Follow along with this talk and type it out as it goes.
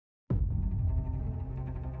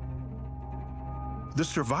The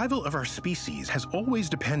survival of our species has always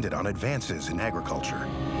depended on advances in agriculture.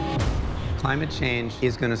 Climate change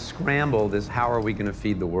is going to scramble this how are we going to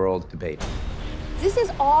feed the world debate. This is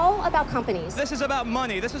all about companies. This is about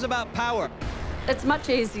money. This is about power. It's much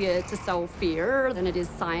easier to sell fear than it is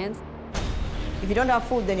science. If you don't have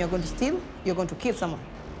food, then you're going to steal, you're going to kill someone.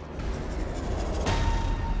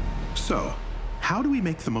 So, how do we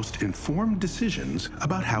make the most informed decisions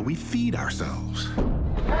about how we feed ourselves?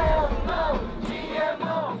 Hell no!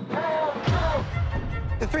 GMO! Hell no!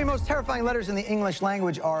 The three most terrifying letters in the English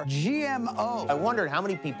language are GMO. I wondered how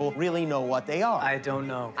many people really know what they are. I don't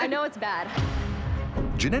know. I know it's bad.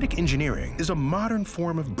 Genetic engineering is a modern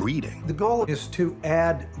form of breeding. The goal is to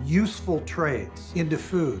add useful traits into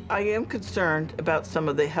food. I am concerned about some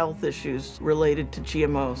of the health issues related to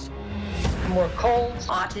GMOs. More colds,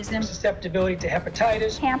 autism, susceptibility to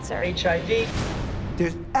hepatitis, cancer, HIV.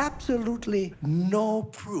 There's absolutely no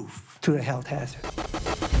proof to a health hazard.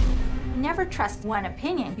 Never trust one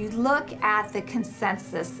opinion. You look at the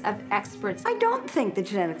consensus of experts. I don't think that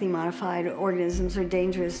genetically modified organisms are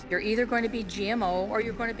dangerous. You're either going to be GMO or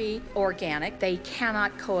you're going to be organic. They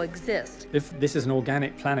cannot coexist. If this is an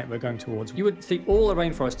organic planet we're going towards, you would see all the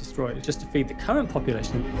rainforest destroyed just to feed the current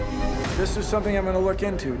population. This is something I'm going to look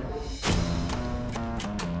into.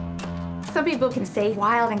 Some people can say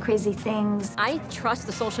wild and crazy things. I trust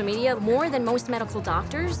the social media more than most medical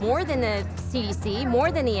doctors, more than the CDC,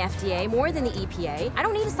 more than the FDA, more than the EPA. I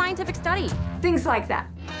don't need a scientific study. Things like that.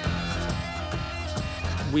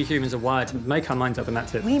 We humans are wired to make our minds up and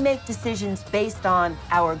that's it. We make decisions based on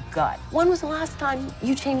our gut. When was the last time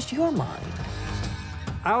you changed your mind?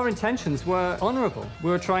 Our intentions were honorable.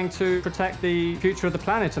 We were trying to protect the future of the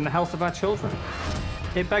planet and the health of our children.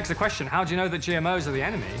 It begs the question, how do you know that GMOs are the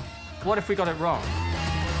enemy? What if we got it wrong?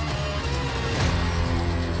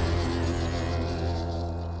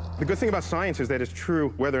 The good thing about science is that it's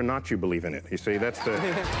true whether or not you believe in it. You see, that's the...